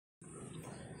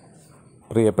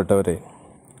പ്രിയപ്പെട്ടവരെ,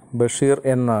 ബഷീർ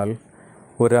എന്നാൽ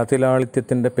ഒരു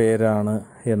അതിലാളിത്യത്തിൻ്റെ പേരാണ്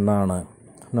എന്നാണ്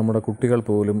നമ്മുടെ കുട്ടികൾ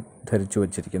പോലും ധരിച്ചു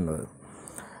വച്ചിരിക്കുന്നത്.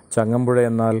 ചങ്ങമ്പുഴ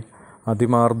എന്നാൽ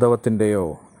അതിമാർദ്ദവത്തിൻ്റെയോ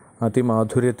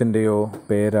അതിമാധുര്യത്തിൻ്റെയോ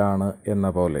പേരാണ് എന്ന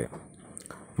പോലെ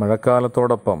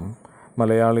മഴക്കാലത്തോടൊപ്പം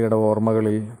മലയാളിയുടെ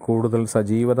ഓർമ്മകളിൽ കൂടുതൽ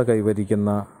സജീവത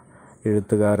കൈവരിക്കുന്ന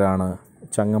എഴുത്തുകാരാണ്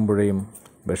ചങ്ങമ്പുഴയും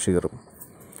ബഷീറും.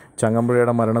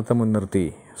 ചങ്ങമ്പുഴയുടെ മരണത്തെ മുൻനിർത്തി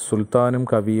സുൽത്താനും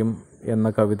കവിയും എന്ന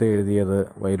കവിത എഴുതിയത്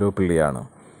വൈലോപ്പിള്ളിയാണ്.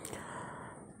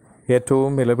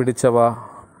 ഏറ്റവും വിലപിടിച്ചവ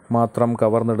മാത്രം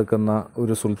കവർന്നെടുക്കുന്ന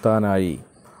ഒരു സുൽത്താനായി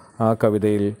ആ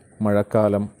കവിതയിൽ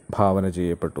മഴക്കാലം ഭാവന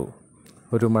ചെയ്യപ്പെട്ടു.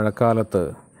 ഒരു മഴക്കാലത്ത്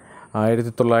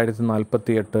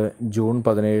 1948 ജൂൺ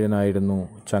 17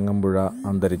 ചങ്ങമ്പുഴ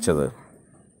അന്തരിച്ചത്.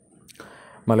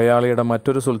 മലയാളിയുടെ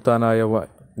മറ്റൊരു സുൽത്താനായ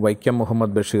വൈക്കം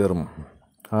മുഹമ്മദ് ബഷീറും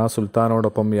ആ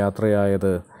സുൽത്താനോടൊപ്പം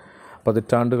യാത്രയായത്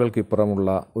പതിറ്റാണ്ടുകൾക്കിപ്പുറമുള്ള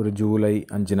ഒരു ജൂലൈ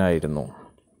 5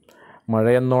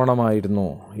 മഴയെന്നോണമായിരുന്നു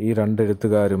ഈ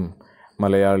രണ്ടെഴുത്തുകാരും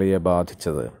മലയാളിയെ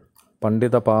ബാധിച്ചത്.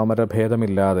 പണ്ഡിത പാമര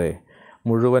ഭേദമില്ലാതെ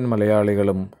മുഴുവൻ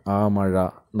മലയാളികളും ആ മഴ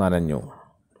നനഞ്ഞു.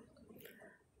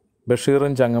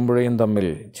 ബഷീറും ചങ്ങമ്പുഴയും തമ്മിൽ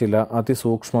ചില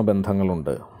അതിസൂക്ഷ്മ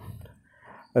ബന്ധങ്ങളുണ്ട്.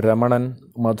 രമണൻ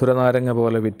മധുരനാരങ്ങ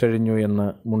പോലെ വിറ്റഴിഞ്ഞു എന്ന്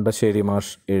മുണ്ടശ്ശേരി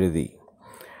മാഷ് എഴുതി.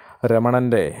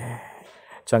 രമണൻ്റെ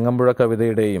ചങ്ങമ്പുഴ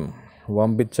കവിതയുടെയും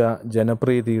വമ്പിച്ച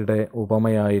ജനപ്രീതിയുടെ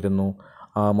ഉപമയായിരുന്നു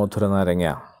ആ മധുരനാരങ്ങ.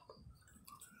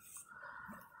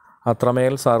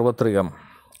 അത്രമേൽ സാർവത്രികം,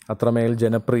 അത്രമേൽ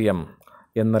ജനപ്രിയം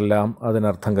എന്നെല്ലാം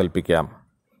അതിനർത്ഥം കൽപ്പിക്കാം.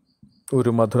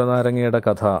 ഒരു മധുരനാരങ്ങയുടെ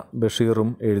കഥ ബഷീറും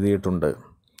എഴുതിയിട്ടുണ്ട്,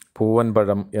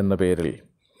 പൂവൻപഴം എന്ന പേരിൽ.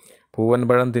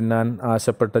 പൂവൻപഴം തിന്നാൻ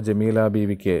ആശപ്പെട്ട ജമീല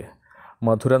ബീവിക്ക്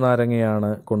മധുരനാരങ്ങയാണ്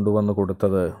കൊണ്ടുവന്ന്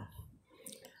കൊടുത്തത്.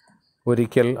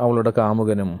 ഒരിക്കൽ അവളുടെ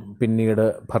കാമുകനും പിന്നീട്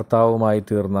ഭർത്താവുമായി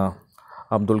തീർന്ന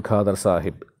അബ്ദുൽ ഖാദർ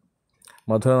സാഹിബ്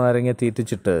മധുരനാരങ്ങ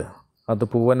തീറ്റിച്ചിട്ട് അത്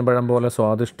പൂവൻപഴം പോലെ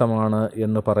സ്വാദിഷ്ടമാണ്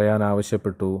എന്ന് പറയാൻ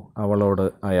ആവശ്യപ്പെട്ടു അവളോട്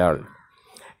അയാൾ.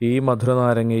 ഈ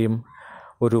മധുരനാരങ്ങയും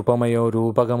ഒരു ഉപമയോ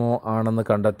രൂപകമോ ആണെന്ന്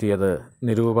കണ്ടെത്തിയത്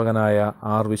നിരൂപകനായ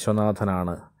ആർ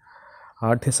വിശ്വനാഥനാണ്.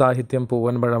 ആഢ്യസാഹിത്യം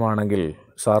പൂവൻപഴമാണെങ്കിൽ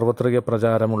സാർവത്രിക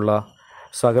പ്രചാരമുള്ള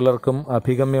സകലർക്കും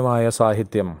അഭിഗമ്യമായ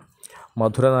സാഹിത്യം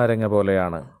മധുരനാരങ്ങ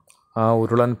പോലെയാണ്. ആ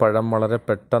ഉരുളൻ പഴം വളരെ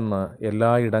പെട്ടെന്ന്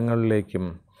എല്ലായിടങ്ങളിലേക്കും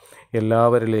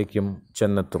എല്ലാവരിലേക്കും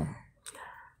ചെന്നെത്തും.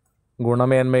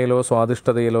 ഗുണമേന്മയിലോ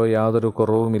സ്വാദിഷ്ടതയിലോ യാതൊരു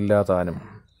കുറവുമില്ലാതാനും.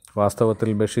 വാസ്തവത്തിൽ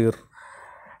ബഷീർ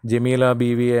ജമീല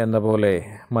ബീവിയെ എന്ന പോലെ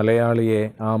മലയാളിയെ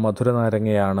ആ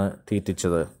മധുരനാരങ്ങയാണ്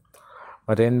തീറ്റിച്ചത്.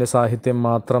 വരേണ്യ സാഹിത്യം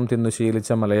മാത്രം തിന്നു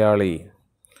ശീലിച്ച മലയാളി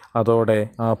അതോടെ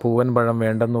ആ പൂവൻപഴം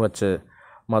വേണ്ടെന്നു വച്ച്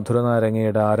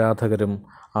മധുരനാരങ്ങയുടെ ആരാധകരും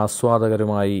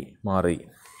ആസ്വാദകരുമായി മാറി.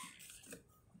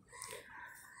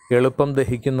 എളുപ്പം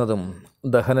ദഹിക്കുന്നതും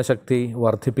ദഹനശക്തി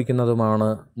വർദ്ധിപ്പിക്കുന്നതുമാണ്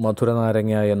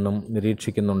മധുരനാരങ്ങ എന്നും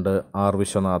നിരീക്ഷിക്കുന്നുണ്ട് ആർ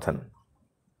വിശ്വനാഥൻ.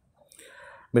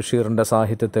 ബഷീറിൻ്റെ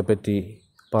സാഹിത്യത്തെപ്പറ്റി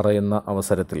പറയുന്ന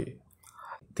അവസരത്തിൽ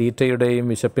തീറ്റയുടെയും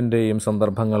വിശപ്പിൻ്റെയും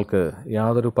സന്ദർഭങ്ങൾക്ക്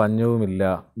യാതൊരു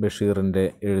പഞ്ഞവുമില്ല ബഷീറിൻ്റെ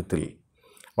എഴുത്തിൽ.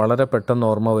 വളരെ പെട്ടെന്ന്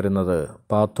ഓർമ്മ വരുന്നത്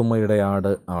പാത്തുമ്മയുടെ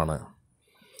ആട് ആണ്.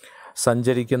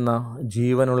 സഞ്ചരിക്കുന്ന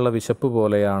ജീവനുള്ള വിശപ്പ്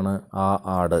പോലെയാണ് ആ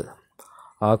ആട്.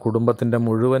 ആ കുടുംബത്തിൻ്റെ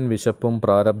മുഴുവൻ വിശപ്പും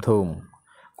പ്രാരബ്ധവും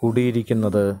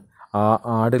കുടിയിരിക്കുന്നത് ആ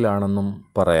ആടിലാണെന്നും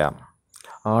പറയാം.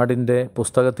 ആടിൻ്റെ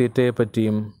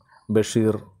പുസ്തകത്തീറ്റയെപ്പറ്റിയും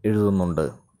ബഷീർ എഴുതുന്നുണ്ട്.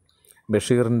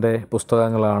 ബഷീറിൻ്റെ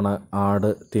പുസ്തകങ്ങളാണ്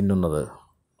ആട് തിന്നുന്നത്.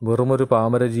 വെറുമൊരു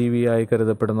പാമരജീവിയായി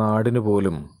കരുതപ്പെടുന്ന ആടിനു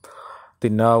പോലും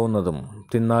തിന്നാവുന്നതും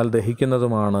തിന്നാൽ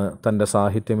ദഹിക്കുന്നതുമാണ് തൻ്റെ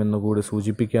സാഹിത്യമെന്നു കൂടി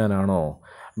സൂചിപ്പിക്കാനാണോ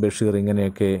ബഷീർ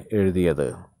ഇങ്ങനെയൊക്കെ എഴുതിയത്?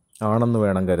 ആണെന്ന്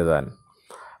വേണം കരുതാൻ.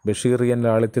 ബഷീറിയൻ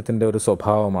ലാളിത്യത്തിൻ്റെ ഒരു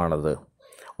സ്വഭാവമാണത്.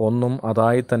 ഒന്നും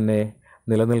അതായി തന്നെ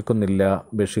നിലനിൽക്കുന്നില്ല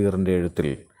ബഷീറിൻ്റെ എഴുത്തിൽ.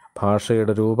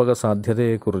 ഭാഷയുടെ രൂപക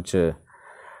സാധ്യതയെക്കുറിച്ച്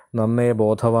നന്നേ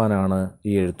ബോധവാനാണ്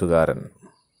ഈ എഴുത്തുകാരൻ.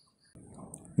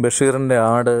 ബഷീറിൻ്റെ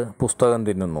ആട് പുസ്തകം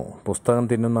തിന്നുന്നു. പുസ്തകം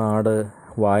തിന്നുന്ന ആട്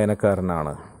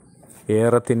വായനക്കാരനാണ്.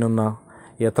 ഏറെ തിന്നുന്ന,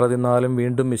 എത്ര തിന്നാലും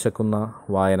വീണ്ടും വിശക്കുന്ന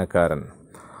വായനക്കാരൻ.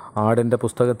 ആടിൻ്റെ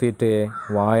പുസ്തകത്തീറ്റയെ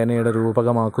വായനയുടെ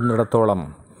രൂപകമാക്കുന്നിടത്തോളം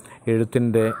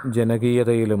എഴുത്തിൻ്റെ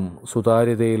ജനകീയതയിലും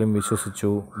സുതാര്യതയിലും വിശ്വസിച്ചു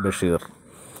ബഷീർ.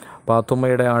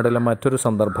 പാത്തുമ്മയുടെ ആടിലെ മറ്റൊരു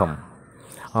സന്ദർഭം,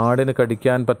 ആടിന്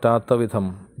കടിക്കാൻ പറ്റാത്ത വിധം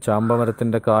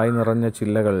ചാമ്പമരത്തിൻ്റെ കായ് നിറഞ്ഞ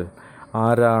ചില്ലകൾ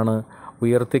ആരാണ്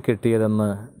ഉയർത്തിക്കെട്ടിയതെന്ന്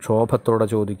ക്ഷോഭത്തോടെ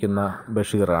ചോദിക്കുന്ന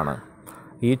ബഷീറാണ്.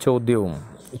 ഈ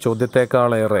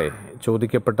ചോദ്യത്തെക്കാളേറെ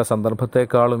ചോദിക്കപ്പെട്ട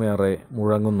സന്ദർഭത്തെക്കാളുമേറെ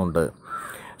മുഴങ്ങുന്നുണ്ട്.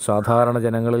 സാധാരണ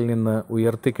ജനങ്ങളിൽ നിന്ന്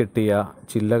ഉയർത്തിക്കെട്ടിയ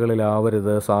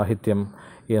ചില്ലകളിലാവരുത് സാഹിത്യം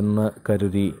എന്ന്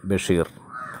കരുതി ബഷീർ.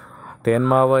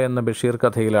 തേന്മാവ് എന്ന ബഷീർ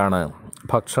കഥയിലാണ്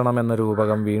ഭക്ഷണം എന്ന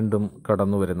രൂപകം വീണ്ടും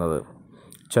കടന്നു വരുന്നത്.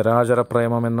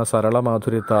 ചരാചരപ്രേമം എന്ന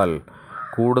സരളമാധുര്യത്താൽ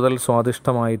കൂടുതൽ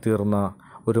സ്വാദിഷ്ടമായി തീർന്ന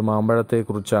ഒരു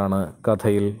മാമ്പഴത്തെക്കുറിച്ചാണ്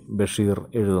കഥയിൽ ബഷീർ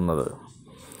എഴുതുന്നത്.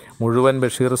 മുഴുവൻ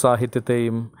ബഷീർ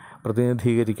സാഹിത്യത്തെയും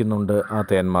പ്രതിനിധീകരിക്കുന്നുണ്ട് ആ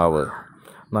തേന്മാവ്.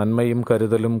 നന്മയും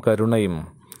കരുതലും കരുണയും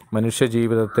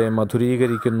മനുഷ്യജീവിതത്തെ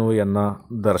മധുരീകരിക്കുന്നു എന്ന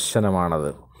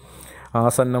ദർശനമാണത്.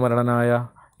 ആസന്നമരണനായ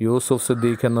യൂസുഫ്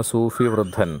സിദ്ദീഖ് എന്ന സൂഫി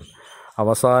വൃദ്ധൻ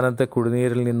അവസാനത്തെ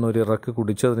കുടിനീരിൽ നിന്നൊരിറക്ക്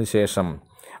കുടിച്ചതിന് ശേഷം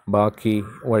ബാക്കി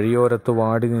വഴിയോരത്ത്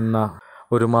വാടി നിന്ന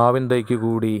ഒരു മാവിൻ തൈക്ക്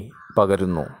കൂടി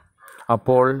പകരുന്നു.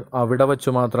 അപ്പോൾ അവിടെ വച്ചു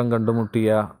മാത്രം കണ്ടുമുട്ടിയ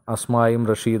അസ്മായും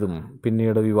റഷീദും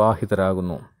പിന്നീട്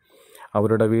വിവാഹിതരാകുന്നു.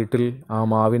 അവരുടെ വീട്ടിൽ ആ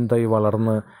മാവിൻ തൈ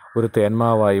വളർന്ന് ഒരു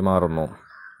തേന്മാവായി മാറുന്നു.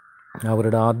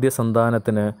 അവരുടെ ആദ്യ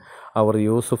സന്താനത്തിന് അവർ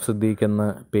യൂസുഫ് സിദ്ദീഖ് എന്ന്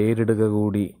പേരിടുക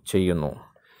കൂടി ചെയ്യുന്നു.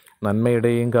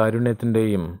 നന്മയുടെയും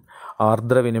കാരുണ്യത്തിൻ്റെയും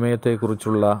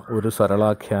ആർദ്രവിനിമയത്തെക്കുറിച്ചുള്ള ഒരു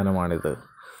സരളാഖ്യാനമാണിത്.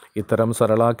 ഇത്തരം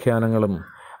സരളാഖ്യാനങ്ങളും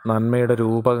നന്മയുടെ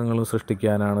രൂപകങ്ങളും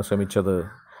സൃഷ്ടിക്കാനാണ് ശ്രമിച്ചത്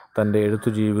തൻ്റെ എഴുത്തു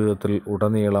ജീവിതത്തിൽ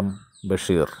ഉടനീളം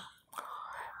ബഷീർ.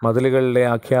 മതിലുകളിലെ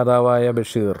ആഖ്യാതാവായ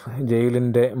ബഷീർ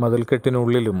ജയിലിൻ്റെ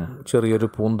മതിൽക്കെട്ടിനുള്ളിലും ചെറിയൊരു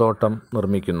പൂന്തോട്ടം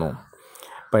നിർമ്മിക്കുന്നു.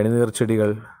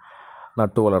 പനിനീർച്ചെടികൾ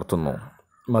നട്ടുവളർത്തുന്നു.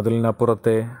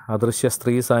 മതിലിനപ്പുറത്തെ അദൃശ്യ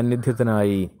സ്ത്രീ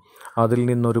സാന്നിധ്യത്തിനായി അതിൽ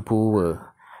നിന്നൊരു പൂവ്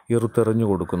ഇറുത്തെറിഞ്ഞു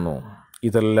കൊടുക്കുന്നു.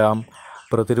 ഇതെല്ലാം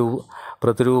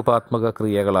പ്രതിരൂപാത്മക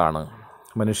ക്രിയകളാണ്.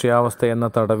 മനുഷ്യാവസ്ഥ എന്ന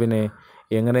തടവിനെ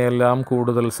എങ്ങനെയെല്ലാം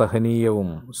കൂടുതൽ സഹനീയവും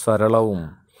സരളവും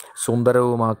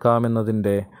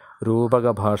സുന്ദരവുമാക്കാമെന്നതിൻ്റെ രൂപക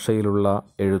ഭാഷയിലുള്ള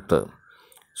എഴുത്ത്.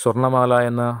 സ്വർണ്ണമാല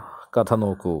എന്ന കഥ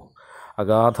നോക്കൂ.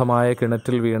 അഗാധമായ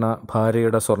കിണറ്റിൽ വീണ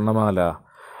ഭാര്യയുടെ സ്വർണ്ണമാല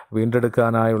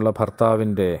വീണ്ടെടുക്കാനായുള്ള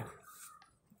ഭർത്താവിൻ്റെ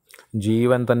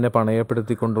ജീവൻ തന്നെ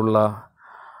പണയപ്പെടുത്തിക്കൊണ്ടുള്ള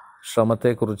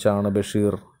ശ്രമത്തെക്കുറിച്ചാണ്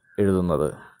ബഷീർ എഴുതുന്നത്.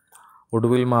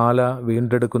 ഒടുവിൽ മാല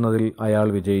വീണ്ടെടുക്കുന്നതിൽ അയാൾ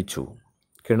വിജയിച്ചു.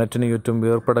 കിണറ്റിന് ചുറ്റും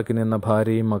വീർപ്പടക്കി നിന്ന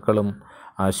ഭാര്യയും മക്കളും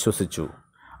ആശ്വസിച്ചു.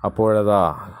 അപ്പോഴതാ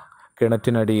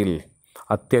കിണറ്റിനടിയിൽ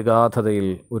അത്യഗാധതയിൽ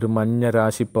ഒരു മഞ്ഞ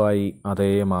രാശിപ്പായി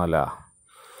അതേ മാല.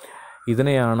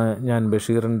 ഇതിനെയാണ് ഞാൻ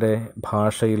ബഷീറിൻ്റെ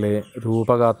ഭാഷയിലെ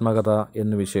രൂപകാത്മകത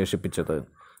എന്ന് വിശേഷിപ്പിച്ചത്.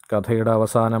 കഥയുടെ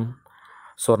അവസാനം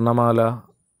സ്വർണ്ണമാല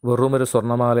വെറുമൊരു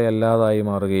സ്വർണ്ണമാലയല്ലാതായി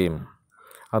മാറുകയും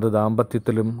അത്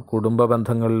ദാമ്പത്യത്തിലും കുടുംബ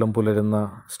ബന്ധങ്ങളിലും പുലരുന്ന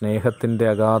സ്നേഹത്തിൻ്റെ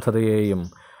അഗാധതയെയും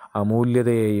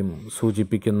അമൂല്യതയെയും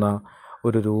സൂചിപ്പിക്കുന്ന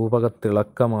ഒരു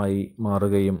രൂപകത്തിളക്കമായി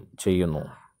മാറുകയും ചെയ്യുന്നു.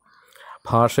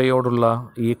 ഭാഷയോടുള്ള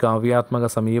ഈ കാവ്യാത്മക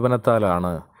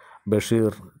സമീപനത്താലാണ്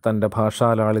ബഷീർ തൻ്റെ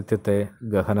ഭാഷാലാളിത്യത്തെ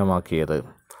ഗഹനമാക്കിയത്.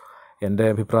 എൻ്റെ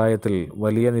അഭിപ്രായത്തിൽ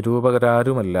വലിയ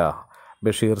നിരൂപകരാരുമല്ല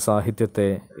ബഷീർ സാഹിത്യത്തെ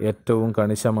ഏറ്റവും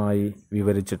കണിശമായി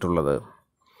വിവരിച്ചിട്ടുള്ളത്.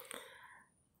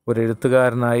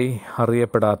 ഒരെഴുത്തുകാരനായി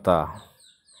അറിയപ്പെടാത്ത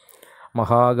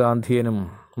മഹാഗാന്ധിയനും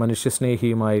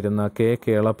മനുഷ്യസ്നേഹിയുമായിരുന്ന കെ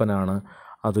കേളപ്പനാണ്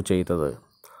അത് ചെയ്തത്.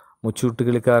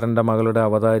 മുച്ചൂട്ടുകിളിക്കാരൻ്റെ മകളുടെ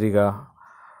അവതാരിക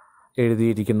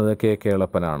എഴുതിയിരിക്കുന്നത് കെ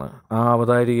കേളപ്പനാണ്. ആ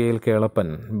അവതാരികയിൽ കേളപ്പൻ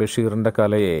ബഷീറിൻ്റെ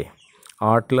കലയെ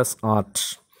ആർട്ട്ലെസ് ആർട്ട്,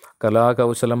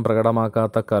 കലാകൗശലം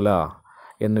പ്രകടമാക്കാത്ത കല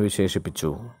എന്ന്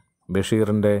വിശേഷിപ്പിച്ചു.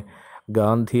 ബഷീറിൻ്റെ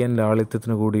ഗാന്ധിയൻ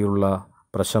ലാളിത്യത്തിനു കൂടിയുള്ള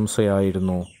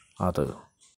പ്രശംസയായിരുന്നു അത്.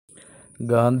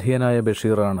 ഗാന്ധിയനായ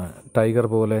ബഷീറാണ് ടൈഗർ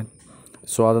പോലെ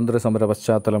സ്വാതന്ത്ര്യസമര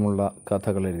പശ്ചാത്തലമുള്ള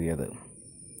കഥകൾ എഴുതിയത്.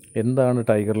 എന്താണ്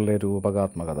ടൈഗറിലെ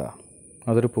രൂപകാത്മകത?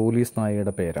 അതൊരു പോലീസ്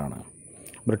നായയുടെ പേരാണ്.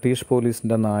 ബ്രിട്ടീഷ്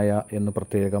പോലീസിൻ്റെ നായ എന്ന്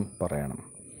പ്രത്യേകം പറയണം.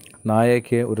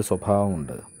 നായയ്ക്ക് ഒരു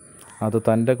സ്വഭാവമുണ്ട്. അത്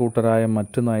തൻ്റെ കൂട്ടരായ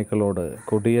മറ്റു നായ്ക്കളോട്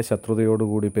കൊടിയ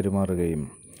ശത്രുതയോടുകൂടി പെരുമാറുകയും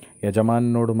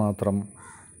യജമാനോട് മാത്രം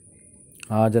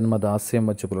ആജന്മദാസ്യം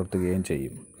വച്ച് പുലർത്തുകയും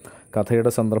ചെയ്യും.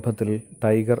 കഥയുടെ സന്ദർഭത്തിൽ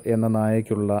ടൈഗർ എന്ന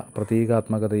നായയ്ക്കുള്ള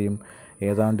പ്രതീകാത്മകതയും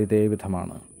ഏതാണ്ട് ഇതേ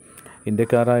വിധമാണ്.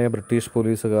 ഇന്ത്യക്കാരായ ബ്രിട്ടീഷ്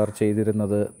പോലീസുകാർ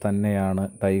ചെയ്തിരുന്നത് തന്നെയാണ്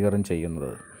ടൈഗറും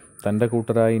ചെയ്യുന്നത്. തൻ്റെ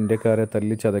കൂട്ടരായ ഇന്ത്യക്കാരെ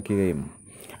തല്ലിച്ചതയ്ക്കുകയും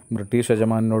ബ്രിട്ടീഷ്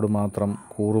യജമാനോട് മാത്രം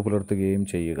കൂറു പുലർത്തുകയും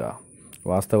ചെയ്യുക.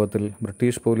 വാസ്തവത്തിൽ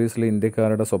ബ്രിട്ടീഷ് പോലീസിലെ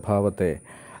ഇന്ത്യക്കാരുടെ സ്വഭാവത്തെ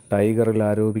ടൈഗറിൽ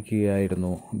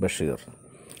ആരോപിക്കുകയായിരുന്നു ബഷീർ.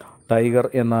 ടൈഗർ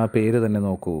എന്ന പേര് തന്നെ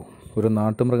നോക്കൂ. ഒരു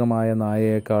നാട്ടുമൃഗമായ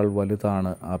നായയേക്കാൾ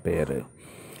വലുതാണ് ആ പേര്.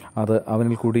 അത്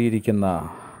അവനിൽ കൂടിയിരിക്കുന്ന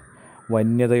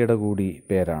വന്യതയുടെ കൂടി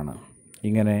പേരാണ്.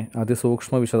 ഇങ്ങനെ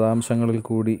അതിസൂക്ഷ്മ വിശദാംശങ്ങളിൽ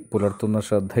കൂടി പുലർത്തുന്ന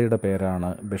ശ്രദ്ധയുടെ പേരാണ്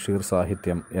ബഷീർ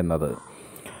സാഹിത്യം എന്നത്.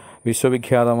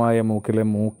 വിശ്വവിഖ്യാതമായ മൂക്കിലെ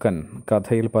മൂക്കൻ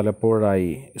കഥയിൽ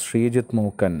പലപ്പോഴായി ശ്രീജിത്ത്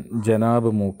മൂക്കൻ,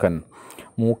 ജനാബ് മൂക്കൻ,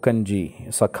 മൂക്കൻജി,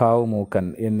 സഖാവ് മൂക്കൻ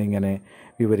എന്നിങ്ങനെ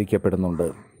വിവരിക്കപ്പെടുന്നുണ്ട്.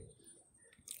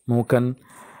 മൂക്കൻ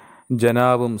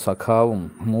ജനാബും സഖാവും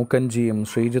മൂക്കൻജിയും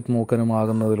ശ്രീജിത്ത്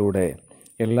മൂക്കനുമാകുന്നതിലൂടെ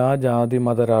എല്ലാ ജാതി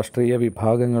മത രാഷ്ട്രീയ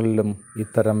വിഭാഗങ്ങളിലും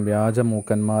ഇത്തരം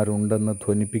വ്യാജമൂക്കന്മാരുണ്ടെന്ന്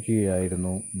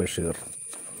ധ്വനിപ്പിക്കുകയായിരുന്നു ബഷീർ.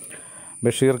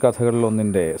 ബഷീർ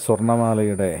കഥകളിലൊന്നിൻ്റെ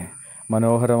സ്വർണ്ണമാലയുടെ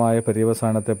മനോഹരമായ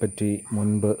പര്യവസാനത്തെപ്പറ്റി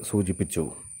മുൻപ് സൂചിപ്പിച്ചു.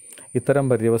 ഇത്തരം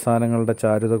പര്യവസാനങ്ങളുടെ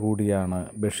ചാരുത കൂടിയാണ്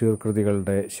ബഷീർ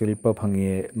കൃതികളുടെ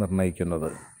ശില്പഭംഗിയെ നിർണ്ണയിക്കുന്നത്.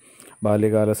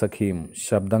 ബാല്യകാലസഖിയും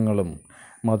ശബ്ദങ്ങളും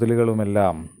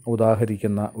മതിലുകളുമെല്ലാം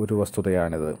ഉദാഹരിക്കുന്ന ഒരു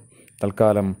വസ്തുതയാണിത്.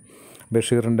 തൽക്കാലം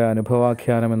ബഷീറിൻ്റെ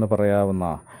അനുഭവാഖ്യാനമെന്ന് പറയാവുന്ന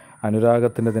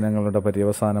അനുരാഗത്തിൻ്റെ ദിനങ്ങളുടെ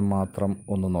പര്യവസാനം മാത്രം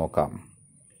ഒന്ന് നോക്കാം.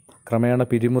 ക്രമേണ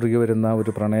പിരിമുറുകി വരുന്ന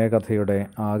ഒരു പ്രണയകഥയുടെ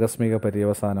ആകസ്മിക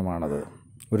പര്യവസാനമാണത്.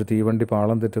 ഒരു തീവണ്ടി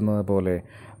പാളം തെറ്റുന്നത് പോലെ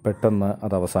പെട്ടെന്ന്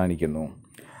അത് അവസാനിക്കുന്നു.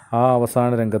 ആ അവസാന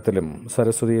രംഗത്തിലും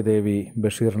സരസ്വതി ദേവി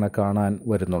ബഷീറിനെ കാണാൻ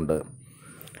വരുന്നുണ്ട്.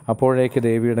 അപ്പോഴേക്ക്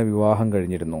ദേവിയുടെ വിവാഹം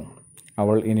കഴിഞ്ഞിരുന്നു.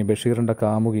 അവൾ ഇനി ബഷീറിൻ്റെ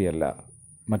കാമുകിയല്ല,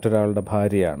 മറ്റൊരാളുടെ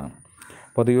ഭാര്യയാണ്.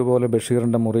 പതിവ് പോലെ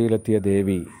ബഷീറിൻ്റെ മുറിയിലെത്തിയ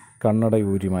ദേവി കണ്ണട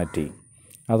ഊരിമാറ്റി.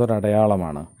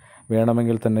 അതൊരടയാളമാണ്.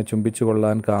 വേണമെങ്കിൽ തന്നെ ചുംബിച്ചു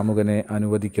കൊള്ളാൻ കാമുകനെ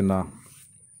അനുവദിക്കുന്ന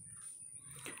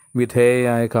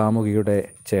വിധേയയായ കാമുകിയുടെ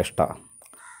ചേഷ്ട.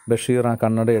 ബഷീർ ആ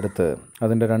കണ്ണടയെടുത്ത്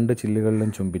അതിൻ്റെ 2 ചില്ലുകളിലും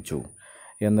ചുംബിച്ചു.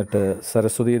 എന്നിട്ട്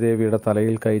സരസ്വതി ദേവിയുടെ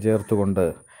തലയിൽ കൈചേർത്തുകൊണ്ട്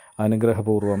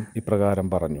അനുഗ്രഹപൂർവ്വം ഇപ്രകാരം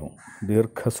പറഞ്ഞു: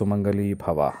 ദീർഘസുമംഗലീ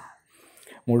ഭവ.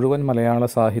 മുഴുവൻ മലയാള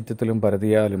സാഹിത്യത്തിലും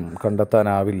പരതിയാലും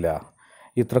കണ്ടെത്താനാവില്ല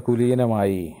ഇത്ര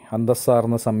കുലീനമായി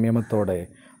അന്തസ്സാർന്ന സംയമത്തോടെ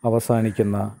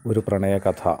അവസാനിക്കുന്ന ഒരു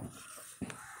പ്രണയകഥ.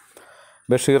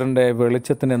 ബഷീറിൻ്റെ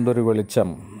വെളിച്ചത്തിന് എന്തൊരു വെളിച്ചം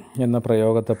എന്ന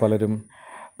പ്രയോഗത്തെ പലരും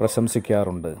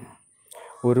പ്രശംസിക്കാറുണ്ട്.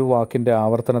 ഒരു വാക്കിൻ്റെ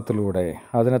ആവർത്തനത്തിലൂടെ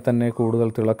അതിനെ തന്നെ കൂടുതൽ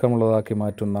തിളക്കമുള്ളതാക്കി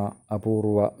മാറ്റുന്ന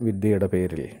അപൂർവ വിദ്യയുടെ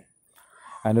പേരിൽ.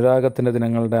 അനുരാഗത്തിൻ്റെ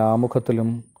ദിനങ്ങളുടെ ആമുഖത്തിലും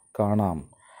കാണാം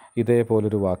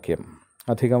ഇതേപോലൊരു വാക്യം.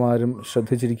 അധികമാരും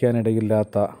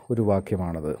ശ്രദ്ധിച്ചിരിക്കാനിടയില്ലാത്ത ഒരു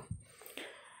വാക്യമാണത്.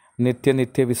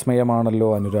 നിത്യവിസ്മയമാണല്ലോ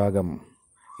അനുരാഗം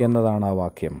എന്നതാണ് ആ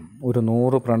വാക്യം. ഒരു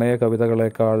 100 പ്രണയ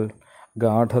കവിതകളേക്കാൾ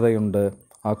ഗാഠതയുണ്ട്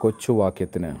ആ കൊച്ചു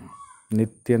വാക്യത്തിന്.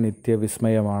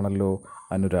 നിത്യവിസ്മയമാണല്ലോ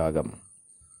അനുരാഗം.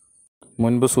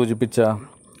 മുൻപ് സൂചിപ്പിച്ച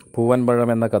പൂവൻപഴം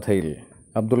എന്ന കഥയിൽ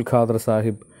അബ്ദുൽ ഖാദർ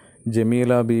സാഹിബ്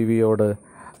ജമീല ബീവിയോട്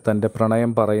തൻ്റെ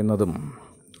പ്രണയം പറയുന്നതും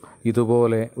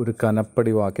ഇതുപോലെ ഒരു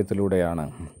കനപ്പടി വാക്യത്തിലൂടെയാണ്.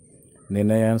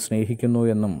 നിന്നെ ഞാൻ സ്നേഹിക്കുന്നു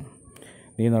എന്നും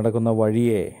നീ നടക്കുന്ന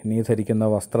വഴിയെ, നീ ധരിക്കുന്ന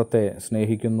വസ്ത്രത്തെ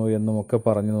സ്നേഹിക്കുന്നു എന്നുമൊക്കെ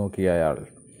പറഞ്ഞു നോക്കിയ അയാൾ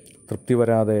തൃപ്തി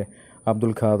വരാതെ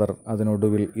അബ്ദുൽ ഖാദർ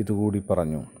അതിനൊടുവിൽ ഇതുകൂടി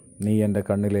പറഞ്ഞു: നീ എൻ്റെ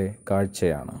കണ്ണിലെ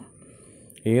കാഴ്ചയാണ്.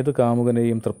 ഏത്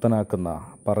കാമുകനെയും തൃപ്തനാക്കുന്ന,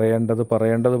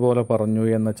 പറയേണ്ടതുപോലെ പറഞ്ഞു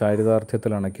എന്ന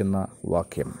ചാരിതാർത്ഥ്യത്തിൽ അണയ്ക്കുന്ന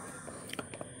വാക്യം.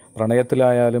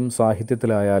 പ്രണയത്തിലായാലും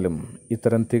സാഹിത്യത്തിലായാലും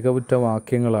ഇത്തരം തികവുറ്റ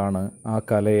വാക്യങ്ങളാണ് ആ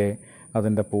കലയെ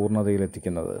അതിൻ്റെ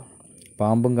പൂർണ്ണതയിലെത്തിക്കുന്നത്.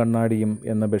 പാമ്പും കണ്ണാടിയും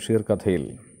എന്ന ബഷീർ കഥയിൽ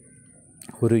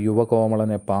ഒരു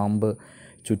യുവകോമളനെ പാമ്പ്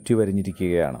ചുറ്റി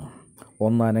വരിഞ്ഞിരിക്കുകയാണ്.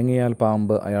 ഒന്നനങ്ങിയാൽ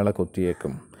പാമ്പ് അയാളെ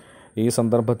കൊത്തിയേക്കും. ഈ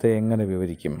സന്ദർഭത്തെ എങ്ങനെ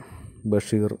വിവരിക്കും?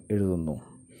 ബഷീർ എഴുതുന്നു: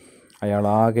 അയാൾ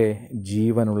ആകെ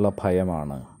ജീവനുള്ള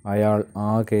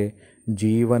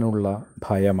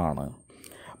ഭയമാണ്.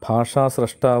 ഭാഷാ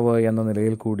സ്രഷ്ടാവ് എന്ന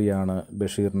നിലയിൽ കൂടിയാണ്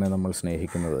ബഷീറിനെ നമ്മൾ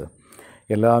സ്നേഹിക്കുന്നത്.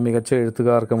 എല്ലാ മികച്ച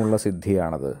എഴുത്തുകാർക്കുമുള്ള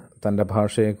സിദ്ധിയാണത്. തൻ്റെ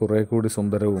ഭാഷയെ കുറേ കൂടി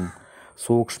സുന്ദരവും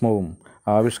സൂക്ഷ്മവും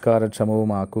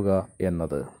ആവിഷ്കാരക്ഷമവുമാക്കുക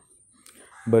എന്നത്.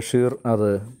 ബഷീർ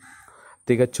അത്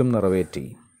തികച്ചും നിറവേറ്റി.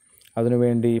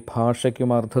 അതിനുവേണ്ടി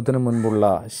ഭാഷയ്ക്കും അർത്ഥത്തിനു മുൻപുള്ള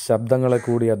ശബ്ദങ്ങളെ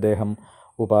കൂടി അദ്ദേഹം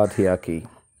ഉപാധിയാക്കി.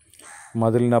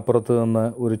 മതിലിനപ്പുറത്ത് നിന്ന്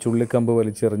ഒരു ചുള്ളിക്കമ്പ്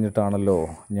വലിച്ചെറിഞ്ഞിട്ടാണല്ലോ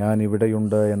ഞാൻ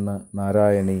ഇവിടെയുണ്ട് എന്ന്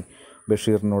നാരായണി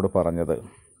ബഷീറിനോട് പറഞ്ഞത്.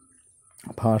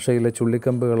 ഭാഷയിലെ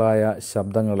ചുള്ളിക്കമ്പുകളായ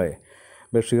ശബ്ദങ്ങളെ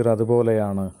ബഷീർ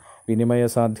അതുപോലെയാണ് വിനിമയ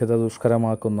സാധ്യത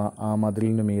ദുഷ്കരമാക്കുന്ന ആ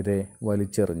മതിലിനു മീതെ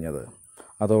വലിച്ചെറിഞ്ഞത്.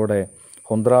 അതോടെ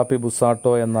ഹൊന്ത്രാപ്പി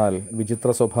ബുസാട്ടോ എന്നാൽ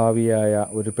വിചിത്ര സ്വഭാവിയായ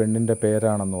ഒരു പെണ്ണിൻ്റെ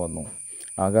പേരാണെന്ന് വന്നു.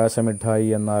 ആകാശമിഠായി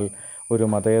എന്നാൽ ഒരു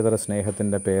മതേതര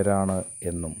സ്നേഹത്തിൻ്റെ പേരാണ്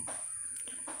എന്നും.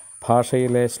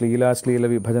 ഭാഷയിലെ ശ്ലീലാശ്ലീല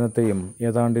വിഭജനത്തെയും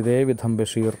ഏതാണ്ട് ഇതേ വിധം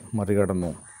ബഷീർ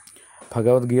മറികടന്നു.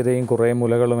 ഭഗവത്ഗീതയും കുറേ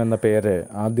മുലകളും എന്ന പേര്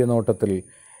ആദ്യ നോട്ടത്തിൽ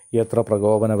എത്ര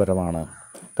പ്രകോപനപരമാണ്.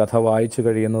 കഥ വായിച്ചു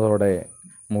കഴിയുന്നതോടെ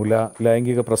മുല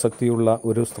ലൈംഗിക പ്രസക്തിയുള്ള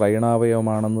ഒരു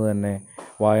സ്ത്രൈണാവയവമാണെന്ന് തന്നെ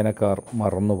വായനക്കാർ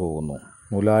മറന്നുപോകുന്നു.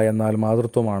 മുല എന്നാൽ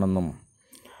മാതൃത്വമാണെന്നും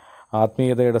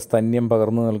ആത്മീയതയുടെ സ്തന്യം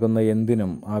പകർന്നു നൽകുന്ന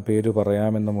എന്തിനും ആ പേര്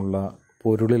പറയാമെന്നുമുള്ള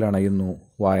പൊരുളിലണയുന്നു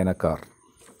വായനക്കാർ.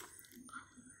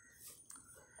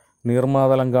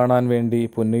 നീർമാതളം കാണാൻ വേണ്ടി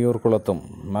പുന്നയൂർ കുളത്തും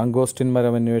മാങ്കോസ്റ്റിൻ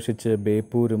മരം അന്വേഷിച്ച്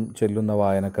ബേപ്പൂരും ചെല്ലുന്ന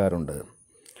വായനക്കാരുണ്ട്.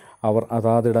 അവർ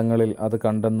അതാതിടങ്ങളിൽ അത്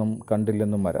കണ്ടെന്നും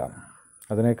കണ്ടില്ലെന്നും വരാം.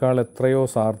 അതിനേക്കാൾ എത്രയോ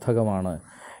സാർത്ഥകമാണ്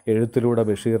എഴുത്തിലൂടെ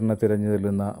ബഷീറിനെ തിരഞ്ഞു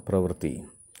ചെല്ലുന്ന പ്രവൃത്തി.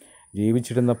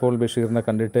 ജീവിച്ചിരുന്നപ്പോൾ ബഷീറിനെ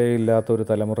കണ്ടിട്ടേയില്ലാത്ത ഒരു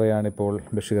തലമുറയാണിപ്പോൾ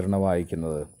ബഷീറിനെ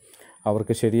വായിക്കുന്നത്.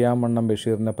 അവർക്ക് ശരിയാവണ്ണം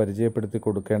ബഷീറിനെ പരിചയപ്പെടുത്തി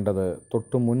കൊടുക്കേണ്ടത്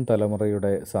തൊട്ടു മുൻ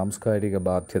തലമുറയുടെ സാംസ്കാരിക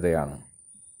ബാധ്യതയാണ്.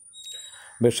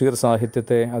 ബഷീർ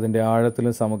സാഹിത്യത്തെ അതിൻ്റെ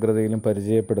ആഴത്തിലും സമഗ്രതയിലും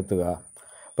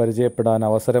പരിചയപ്പെടാൻ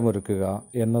അവസരമൊരുക്കുക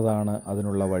എന്നതാണ്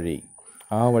അതിനുള്ള വഴി.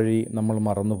 ആ വഴി നമ്മൾ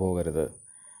മറന്നു പോകരുത്.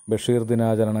 ബഷീർ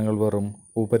ദിനാചരണങ്ങൾ വെറും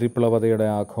ഉപരിപ്ലവതയുടെ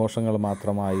ആഘോഷങ്ങൾ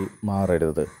മാത്രമായി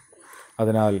മാറരുത്.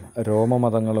 അതിനാൽ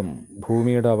രോമമതങ്ങളും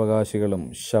ഭൂമിയുടെ അവകാശികളും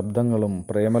ശബ്ദങ്ങളും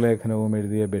പ്രേമലേഖനവും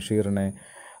എഴുതിയ ബഷീറിനെ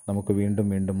നമുക്ക് വീണ്ടും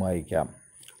വീണ്ടും വായിക്കാം.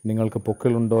 നിങ്ങൾക്ക്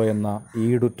പൊക്കിളുണ്ടോ എന്ന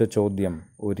ഈടുറ്റ ചോദ്യം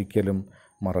ഒരിക്കലും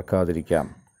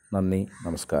മറക്കാതിരിക്കാം. നന്ദി,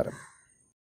 നമസ്കാരം.